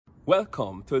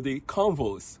Welcome to the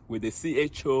Convos with the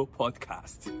CHO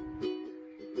podcast.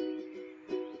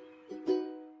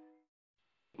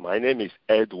 My name is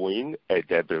Edwin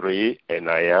Edebiri, and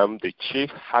I am the Chief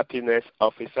Happiness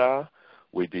Officer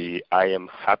with the I Am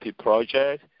Happy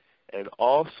Project and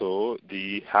also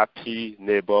the Happy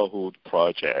Neighborhood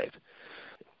Project.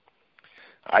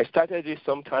 I started this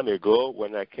some time ago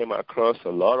when I came across a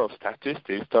lot of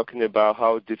statistics talking about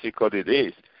how difficult it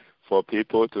is for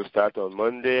people to start on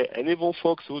Monday, and even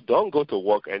folks who don't go to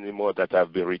work anymore that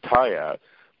have been retired,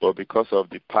 but because of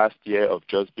the past year of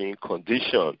just being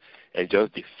conditioned and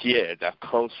just the fear that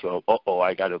comes from,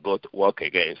 I got to go to work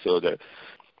again.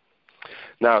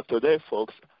 Now today,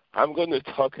 folks, I'm going to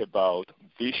talk about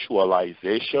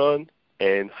visualization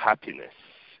and happiness.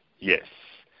 Yes,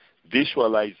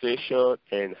 visualization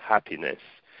and happiness.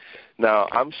 Now,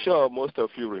 I'm sure most of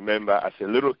you remember as a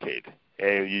little kid,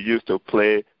 and you used to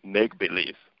play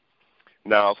make-believe.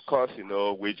 Now, of course,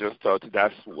 we just thought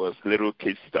that was little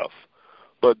kid stuff.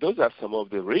 But those are some of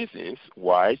the reasons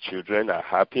why children are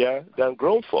happier than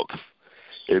grown folks.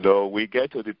 We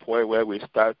get to the point where we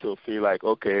start to feel like,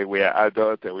 okay, we are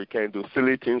adults and we can't do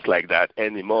silly things like that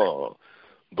anymore.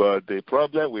 But the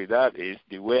problem with that is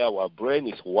the way our brain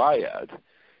is wired.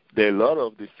 There are a lot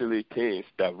of the silly things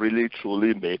that really,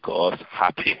 truly make us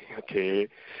happy, okay?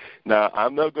 Now,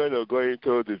 I'm not going to go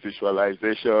into the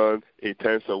visualization in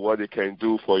terms of what it can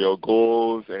do for your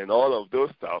goals and all of those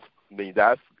stuff. I mean,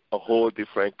 that's a whole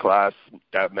different class.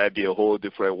 That might be a whole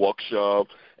different workshop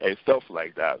and stuff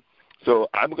like that. So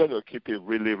I'm going to keep it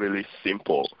really, really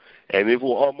simple, and it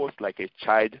will almost like a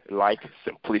childlike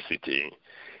simplicity.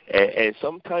 And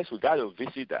sometimes we got to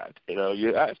visit that.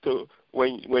 You have to,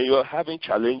 when you're having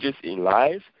challenges in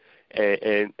life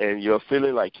and you're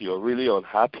feeling like you're really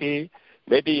unhappy,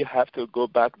 maybe you have to go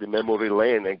back the memory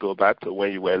lane and go back to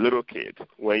when you were a little kid,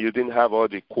 when you didn't have all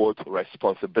the, quote,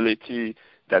 responsibility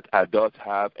that adults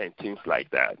have and things like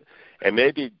that. And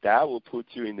maybe that will put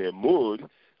you in a mood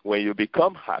when you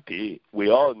become happy. We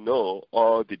all know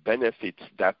all the benefits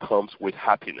that comes with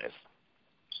happiness.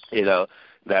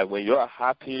 That when you are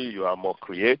happy, you are more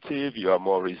creative, you are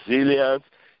more resilient,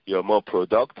 you're more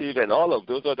productive, and all of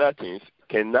those other things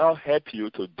can now help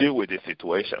you to deal with the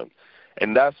situation.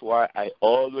 And that's why I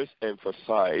always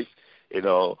emphasize,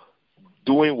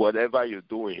 doing whatever you're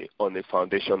doing on the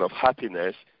foundation of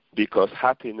happiness, because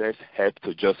happiness helps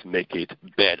to just make it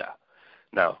better.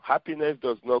 Now, happiness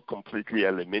does not completely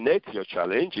eliminate your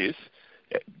challenges,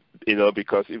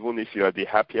 because even if you are the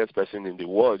happiest person in the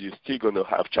world, you're still going to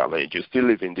have challenges. You still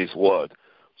live in this world,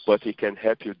 but it can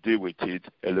help you deal with it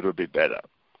a little bit better.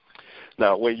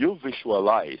 Now, when you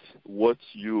visualize what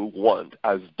you want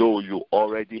as though you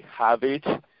already have it,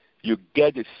 you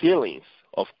get the feelings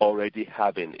of already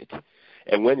having it.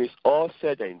 And when it's all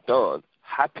said and done,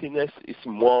 happiness is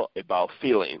more about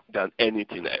feeling than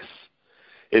anything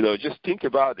else. Just think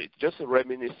about it, just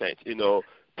reminiscent,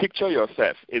 picture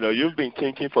yourself. You've been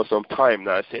thinking for some time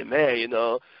now, saying, man,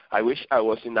 I wish I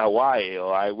was in Hawaii,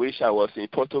 or I wish I was in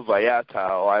Puerto Vallarta,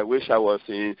 or I wish I was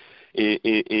in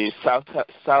South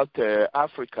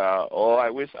Africa, or I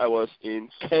wish I was in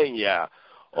Kenya,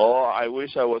 or I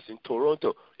wish I was in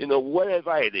Toronto,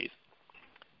 whatever it is.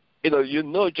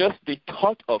 Just the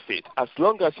thought of it, as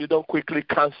long as you don't quickly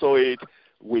cancel it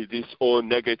with this old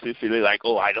negative feeling like,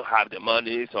 I don't have the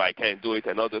money, so I can't do it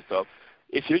and other stuff.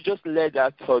 If you just let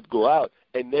that thought go out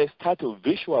and then start to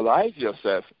visualize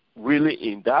yourself really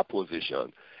in that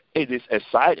position, it is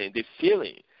exciting, the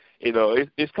feeling.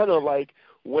 It's kind of like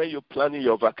when you're planning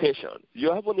your vacation.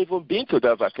 You haven't even been to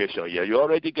that vacation yet. You're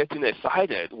already getting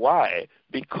excited. Why?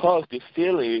 Because the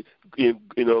feeling,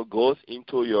 goes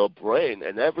into your brain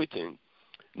and everything.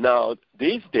 Now,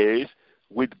 these days,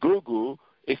 with Google,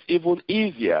 it's even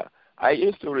easier. I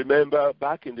used to remember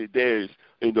back in the days,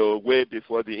 way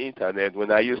before the internet,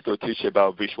 when I used to teach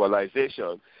about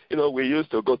visualization, we used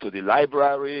to go to the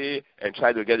library and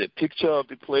try to get a picture of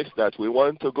the place that we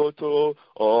want to go to,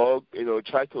 or,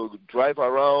 try to drive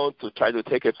around to try to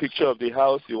take a picture of the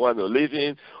house you want to live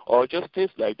in, or just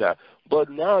things like that. But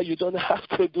now you don't have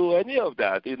to do any of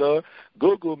that.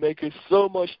 Google makes it so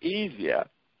much easier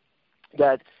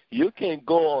that you can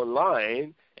go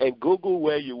online and Google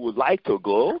where you would like to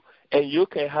go, and you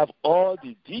can have all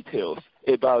the details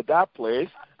about that place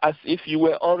as if you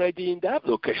were already in that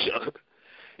location.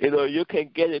 You can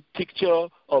get a picture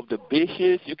of the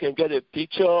beaches. You can get a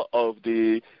picture of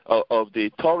the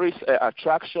tourist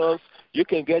attractions. You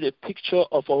can get a picture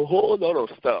of a whole lot of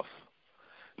stuff.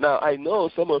 Now, I know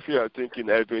some of you are thinking,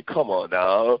 Edwin, come on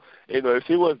now. If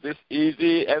it was this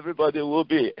easy, everybody will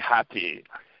be happy.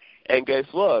 And guess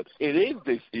what? It is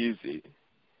this easy.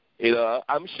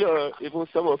 I'm sure even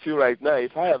some of you right now,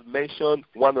 if I have mentioned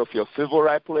one of your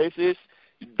favorite places,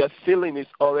 the feeling is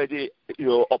already,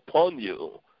 upon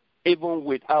you, even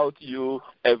without you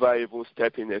ever even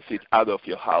stepping a feet out of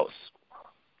your house.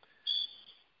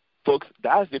 Folks,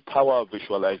 that's the power of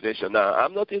visualization. Now,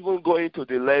 I'm not even going to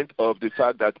the length of the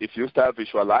fact that if you start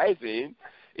visualizing,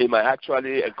 it might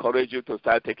actually encourage you to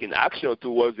start taking action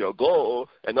towards your goal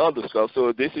and all the stuff.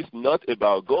 So this is not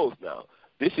about goals now.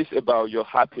 This is about your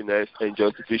happiness and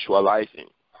just visualizing.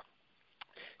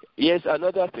 Yes,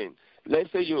 another thing.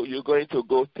 Let's say you're going to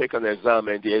go take an exam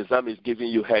and the exam is giving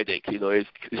you headache,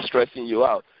 it's stressing you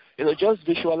out. Just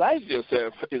visualize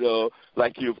yourself,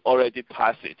 like you've already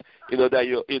passed it.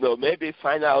 That maybe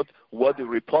find out what the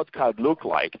report card look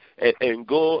like and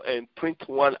go and print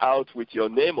one out with your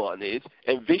name on it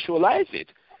and visualize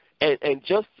it. And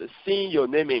just seeing your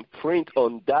name in print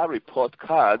on that report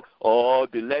card or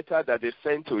the letter that they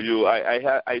sent to you,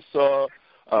 I saw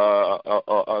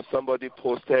somebody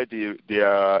posted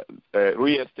their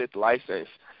real estate license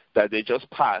that they just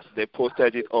passed. They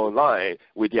posted it online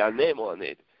with their name on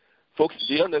it. Folks,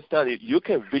 do you understand it? You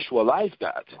can visualize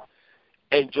that.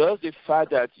 And just the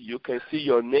fact that you can see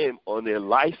your name on a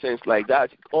license like that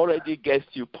already gets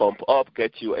you pumped up,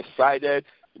 gets you excited,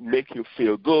 make you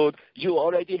feel good. You're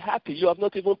already happy. You have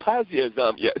not even passed the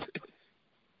exam yet.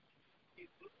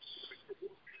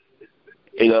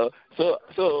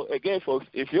 So again, folks,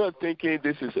 if you're thinking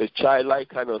this is a childlike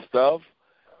kind of stuff,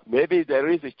 maybe there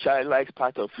is a childlike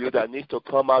part of you that needs to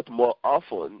come out more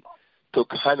often to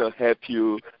kind of help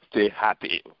you stay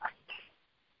happy.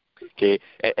 Okay,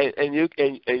 and you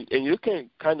can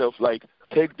kind of like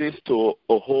take this to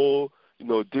a whole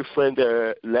different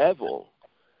level.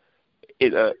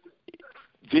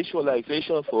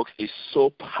 Visualization, folks, is so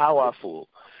powerful.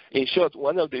 In short,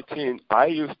 one of the things I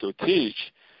used to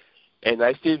teach, and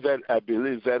I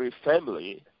believe very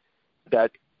firmly,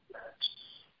 that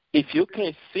if you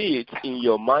can see it in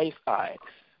your mind's eye,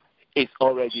 it's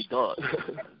already done.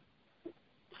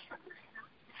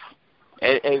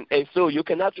 And so you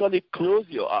can actually close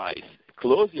your eyes,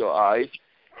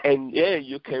 and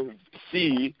you can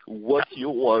see what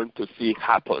you want to see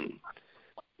happen.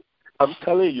 I'm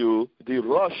telling you, the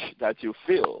rush that you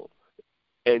feel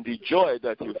and the joy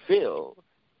that you feel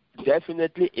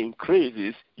definitely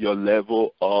increases your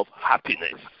level of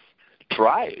happiness.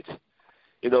 Try it.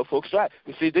 Folks, try it.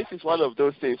 You see, this is one of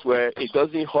those things where it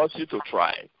doesn't hurt you to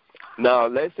try. Now,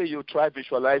 let's say you try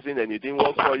visualizing and it didn't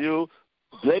work for you.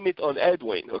 Blame it on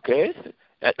Edwin, okay?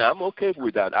 And I'm okay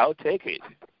with that. I'll take it.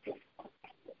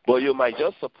 But you might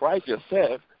just surprise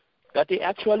yourself that it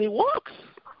actually works.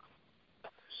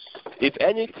 If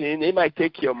anything, it might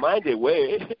take your mind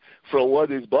away from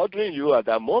what is bothering you at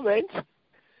that moment.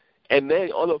 And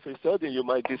then all of a sudden you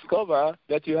might discover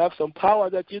that you have some power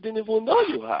that you didn't even know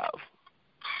you have.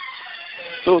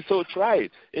 So try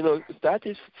it. Start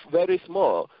is very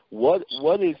small. What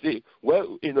is it?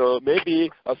 Well,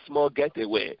 maybe a small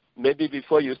getaway. Maybe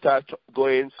before you start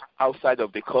going outside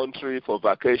of the country for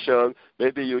vacation,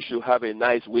 maybe you should have a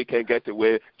nice weekend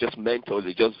getaway just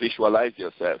mentally. Just visualize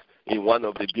yourself in one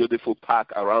of the beautiful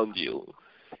parks around you.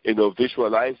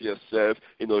 Visualize yourself,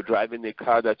 driving a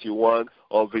car that you want,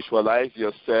 or visualize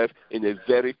yourself in a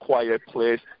very quiet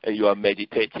place and you are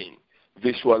meditating.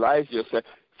 Visualize yourself.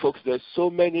 Folks, there's so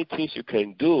many things you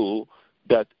can do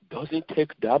that doesn't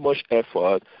take that much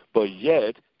effort, but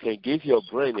yet can give your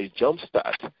brain a jump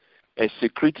start and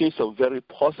secreting some very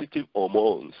positive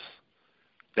hormones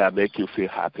that make you feel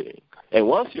happy. And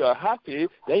once you are happy,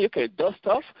 then you can dust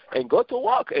off and go to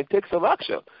work and take some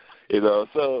action.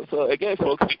 So again,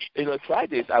 folks, try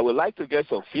this. I would like to get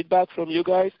some feedback from you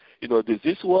guys. Does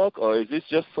this work, or is this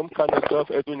just some kind of stuff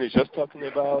Edwin is just talking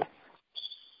about?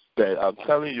 But I'm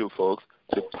telling you, folks,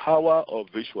 the power of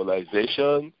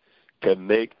visualization can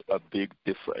make a big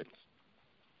difference.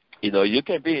 You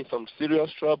can be in some serious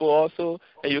trouble also,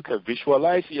 and you can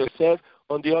visualize yourself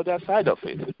on the other side of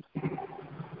it.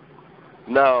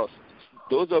 Now,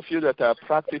 those of you that are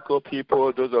practical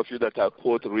people, those of you that are,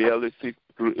 quote, realistic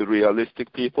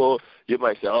people, you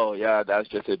might say, oh, yeah, that's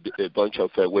just a bunch of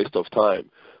a waste of time.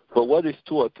 But what is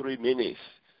 2 or 3 minutes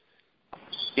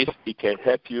if it can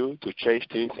help you to change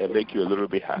things and make you a little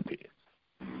bit happy?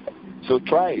 So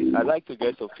try it. I'd like to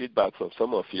get some feedback from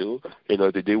some of you.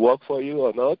 Did it work for you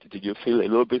or not? Did you feel a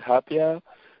little bit happier?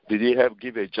 Did it help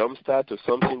give a jump start to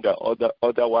something that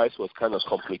otherwise was kind of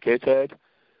complicated?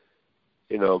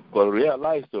 But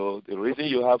realize, though, the reason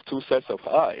you have 2 sets of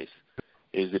eyes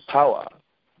is the power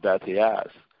that he has.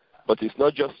 But it's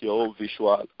not just your own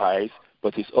visual eyes,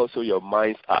 but it's also your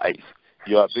mind's eyes.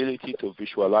 your ability to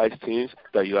visualize things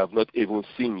that you have not even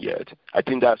seen yet. I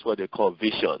think that's what they call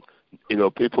vision.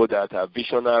 People that are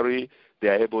visionary, they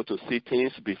are able to see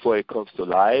things before it comes to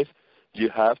life. You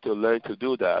have to learn to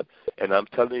do that. And I'm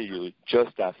telling you,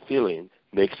 just that feeling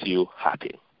makes you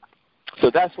happy. So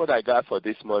that's what I got for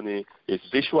this morning, is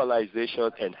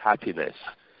visualization and happiness.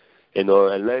 And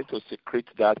learn to secrete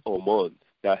that hormone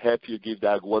that help you give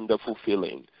that wonderful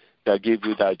feeling, that give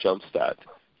you that jump start,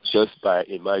 just by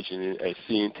imagining and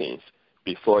seeing things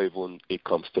before even it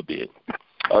comes to being.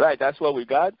 All right, that's what we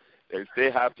got. And stay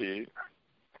happy.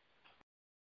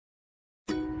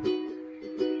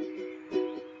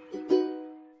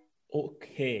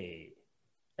 Okay,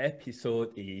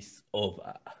 episode is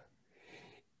over.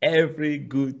 Every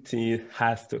good thing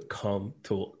has to come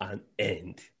to an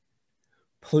end.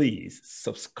 Please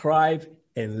subscribe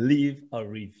and leave a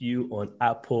review on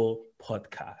Apple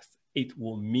Podcasts. It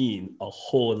will mean a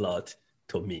whole lot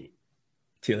to me.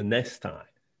 Till next time,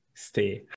 stay